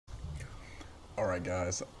Alright,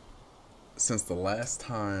 guys, since the last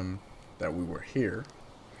time that we were here,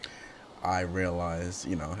 I realized,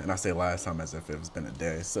 and I say last time as if it's been a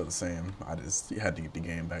day, it's still the same. I just had to get the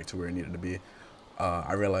game back to where it needed to be.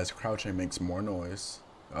 I realized crouching makes more noise.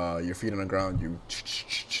 Your feet on the ground, you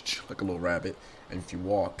like a little rabbit. And if you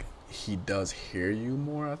walk, he does hear you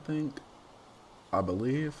more, I think. I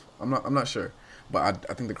believe. I'm not sure. But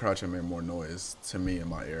I think the crouching made more noise to me in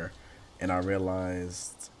my ear. And I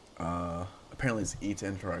realized apparently it's E to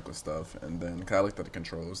interact with stuff. And then, cause I looked at the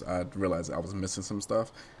controls, I realized I was missing some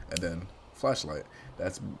stuff. And then flashlight.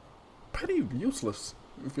 That's pretty useless,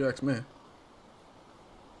 if you ask me.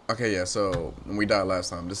 Okay, yeah. So when we died last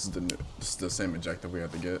time, this is the same objective we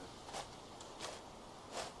had to get.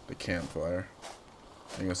 The campfire.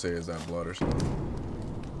 I'm gonna say is that blood or something.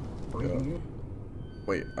 Yeah.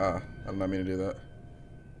 Wait, I did not mean to do that.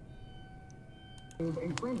 Is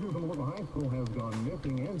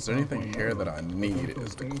there anything here that I need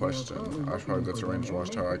is the question. I should probably go to Range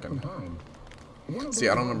Watchtower. I can... See,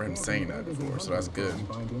 I don't remember him saying that before, so that's good.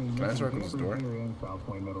 Can I interact with this door?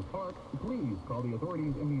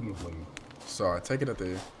 So I take it at the...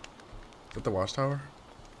 Is it the Watchtower?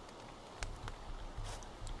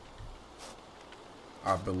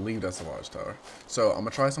 I believe that's the Watchtower. So I'm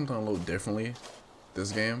gonna try something a little differently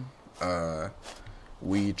this game.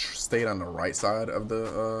 We stayed on the right side of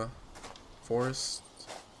the forest,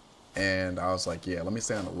 and I was like, yeah, let me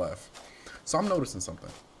stay on the left. So I'm noticing something.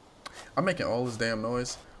 I'm making all this damn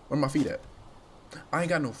noise. Where my feet at? I ain't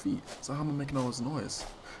got no feet, so how am I making all this noise?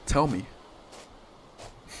 Tell me.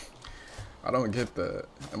 I don't get that.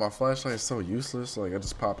 And my flashlight is so useless, like I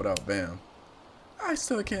just pop it out, bam. I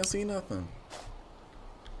still can't see nothing.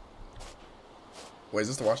 Wait, is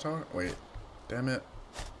this the Watchtower? Wait, damn it.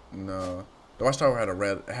 No. The Watchtower had a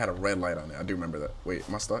red light on it. I do remember that. Wait,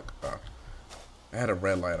 am I stuck? Oh. It had a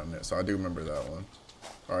red light on it, so I do remember that one.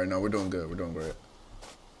 Alright, no, we're doing good. We're doing great.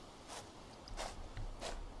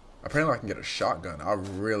 Apparently I can get a shotgun. I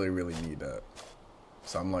really, really need that.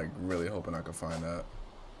 So I'm like really hoping I can find that.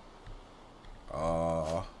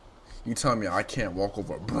 You telling me I can't walk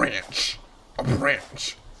over a branch? A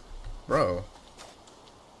branch. Bro.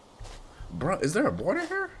 Bro, is there a border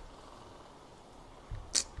here?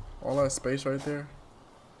 All that space right there.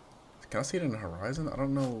 Can I see it in the horizon? I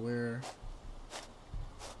don't know where.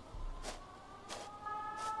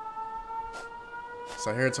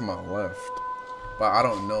 So I hear it to my left. But I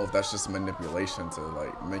don't know if that's just manipulation to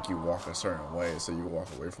like make you walk a certain way so you walk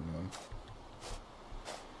away from them.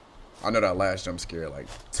 I know that last jump scare like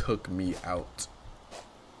took me out.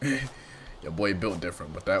 Your boy built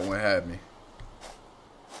different, but that one had me.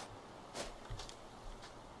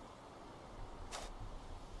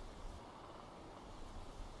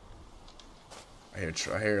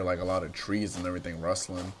 I hear like a lot of trees and everything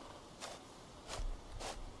rustling.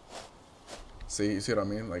 See, you see what I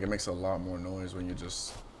mean? Like it makes a lot more noise when you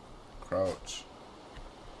just crouch.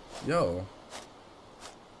 Yo.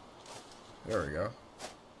 There we go.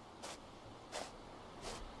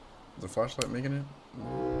 Is the flashlight making it?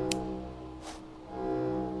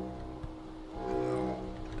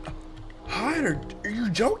 Hide, are you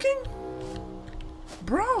joking?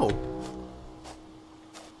 Bro.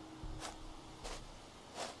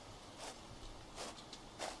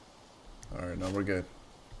 Alright, no, we're good.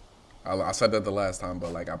 I said that the last time,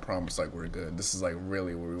 but like I promise, like we're good. This is like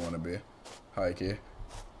really where we want to be. Hi, kid.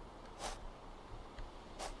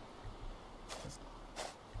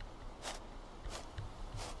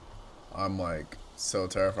 I'm like so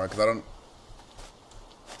terrified because I don't.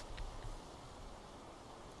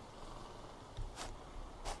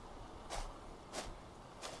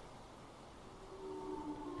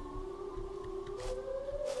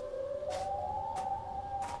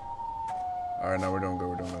 Alright, now we're doing good.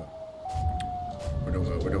 We're doing good. We're doing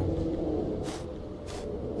good. We're doing.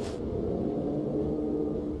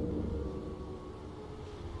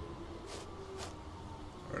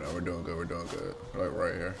 Alright, now we're doing good. We're doing good. Like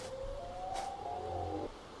right here.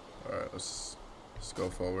 Alright, let's go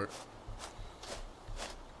forward.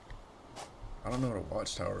 I don't know what a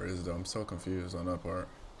watchtower is though. I'm so confused on that part.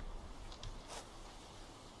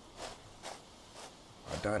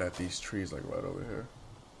 I died at these trees like right over here.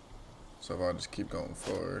 So if I just keep going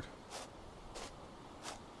forward.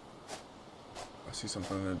 I see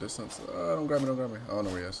something in the distance. Don't grab me, don't grab me. I don't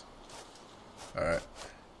know where he is. Alright.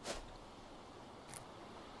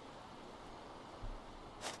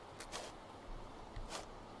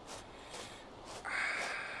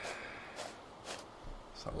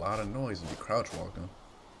 It's a lot of noise if you crouch walking.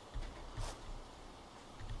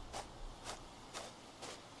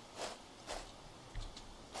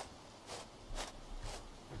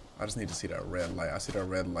 I just need to see that red light. I see that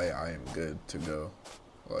red light, I am good to go.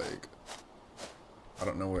 Like, I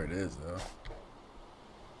don't know where it is though.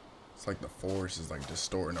 It's like the force is like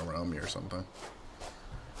distorting around me or something.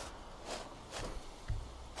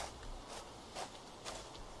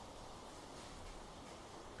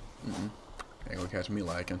 Ain't gonna catch me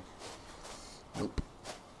lacking. Nope.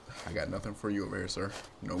 I got nothing for you over here, sir.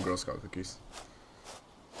 No Girl Scout cookies.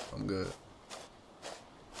 I'm good.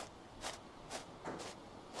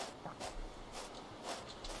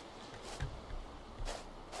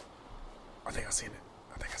 I think I seen it.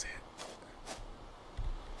 I think I see it.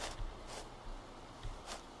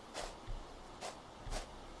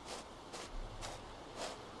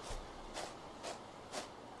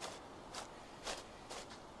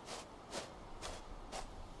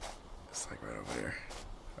 It's like right over there.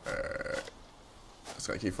 Alright. Let's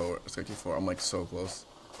gotta keep forward. Let's gotta keep forward. I'm like so close.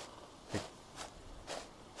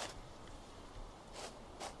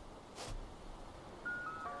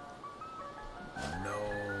 No.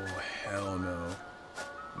 Hell no.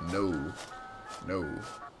 No. No.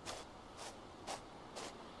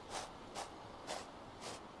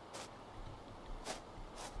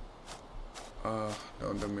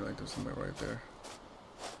 Don't do me like this. Somebody right there.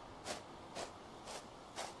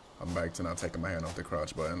 I'm back to not taking my hand off the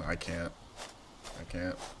crouch button. I can't.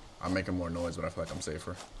 I'm making more noise, but I feel like I'm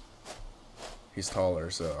safer. He's taller,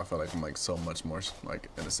 so I feel like I'm like so much more like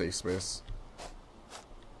in a safe space.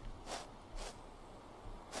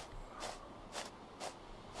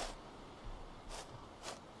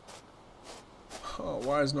 Oh,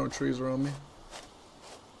 why is no trees around me?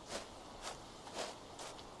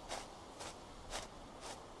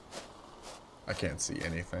 I can't see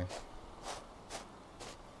anything.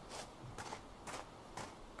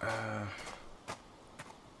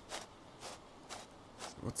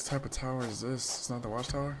 What type of tower is this? It's not the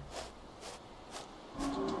watchtower?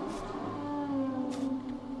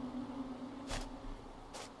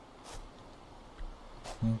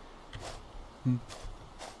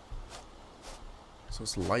 So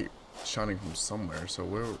it's light shining from somewhere. So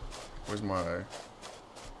where's my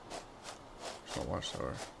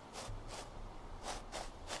watchtower?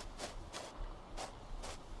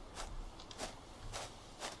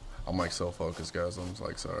 I'm like so focused, guys. I'm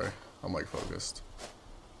like sorry. I'm like focused.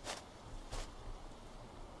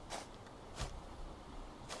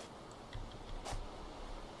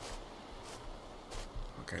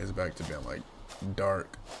 Okay, it's back to being like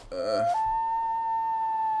dark.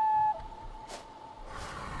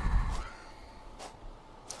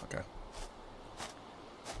 Okay.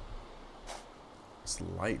 It's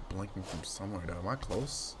light blinking from somewhere though. Am I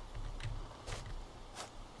close?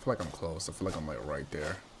 I feel like I'm close. I feel like I'm like right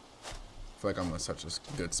there. I feel like I'm in such a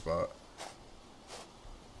good spot.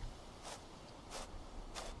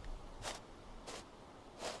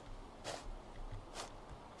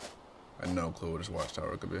 I have no clue what this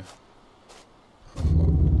watchtower could be.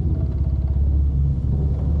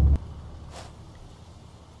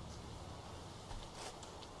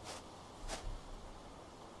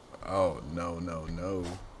 Oh, no, no, no.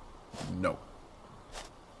 No.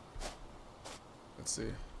 Let's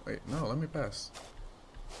see. Wait, no, let me pass.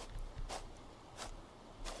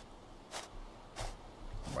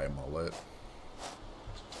 I'm biting my lip.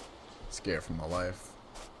 Scared for my life.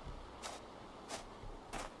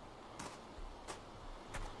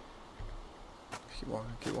 Keep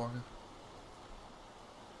walking, keep walking.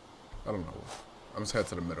 I don't know. I'm just head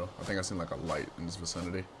to the middle. I think I seen like a light in this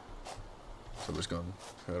vicinity. So we're just gonna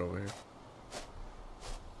head over here.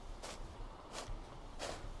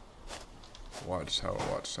 Watchtower,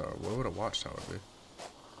 watchtower. Where would a watchtower be?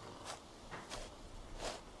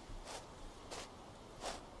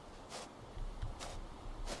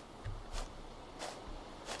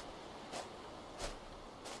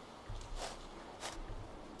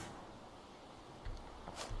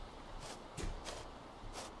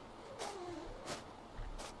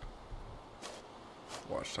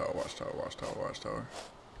 Watchtower, watchtower, watchtower, watchtower.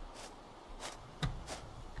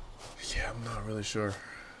 Yeah, I'm not really sure.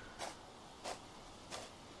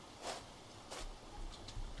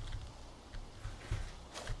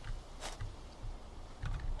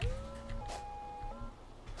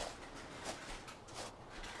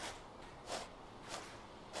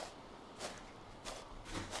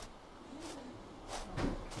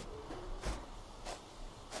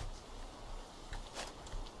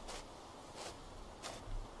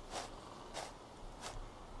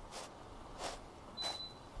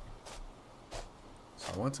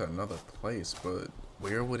 I went to another place, but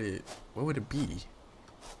where would it be?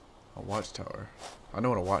 A watchtower. I know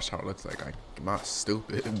what a watchtower looks like. I'm not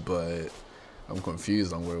stupid, but I'm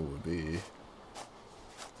confused on where it would be.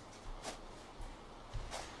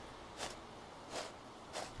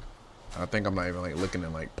 I think I'm not even like looking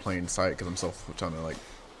in like plain sight because I'm so trying to like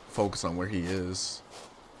focus on where he is.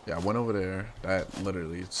 Yeah, I went over there. That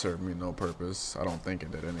literally served me no purpose. I don't think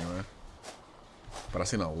it did anyway. But I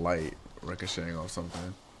seen a light ricocheting off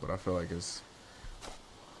something. But I feel like it's...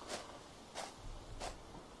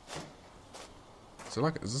 Is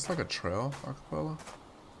this like a trail, acapella?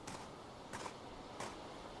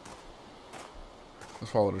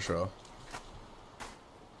 Let's follow the trail.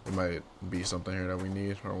 There might be something here that we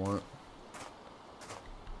need or want.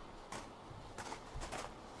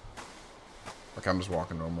 Like I'm just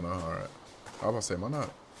walking normal now. Alright. I was about to say, why not?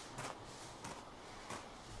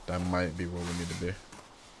 That might be where we need to be.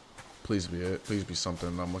 Please be it. Please be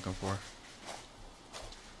something I'm looking for.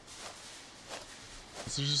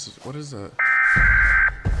 This is just... What is that?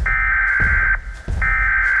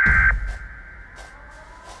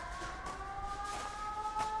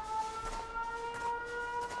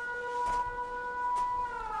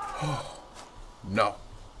 No.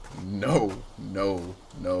 No. No.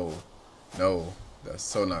 No. No. That's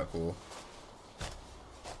so not cool.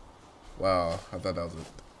 Wow. I thought that was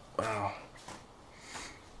a... Wow.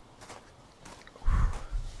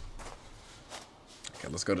 Okay,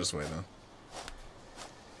 let's go this way then.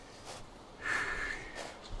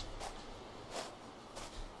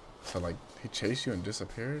 So like, he chased you and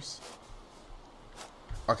disappears?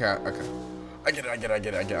 Okay, okay. I get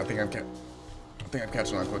it. I think I'm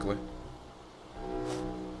catching on quickly.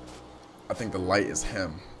 I think the light is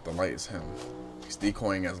him. The light is him. He's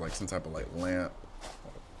decoying as like some type of like lamp.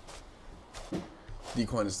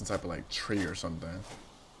 Decoying as some type of like tree or something.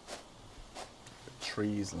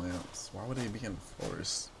 Trees, lamps. Why would he be in the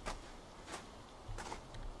forest?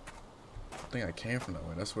 I think I came from that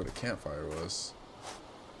way. That's where the campfire was.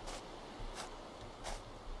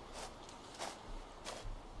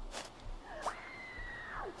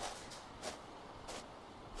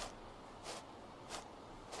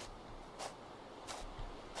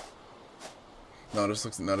 No, this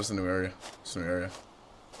looks... No, this is a new area. It's a new area.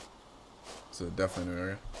 It's a definitely new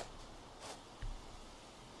area.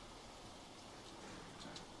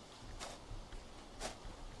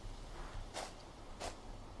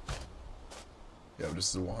 Yeah, but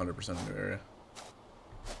this is 100% a new area.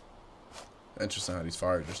 Interesting how these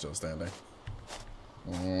fires are still standing.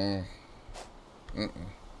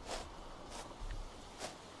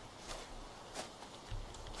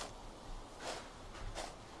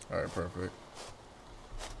 Alright, perfect.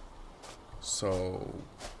 So,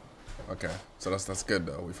 okay, so that's good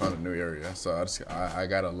though. We found a new area. So I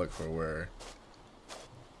gotta look for where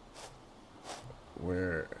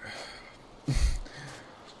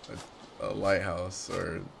a lighthouse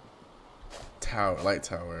or tower, light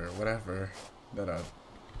tower, whatever that a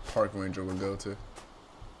park ranger would go to.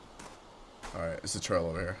 All right, it's a trail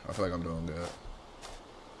over here. I feel like I'm doing good.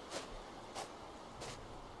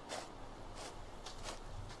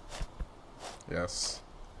 Yes,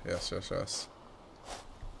 yes, yes, yes.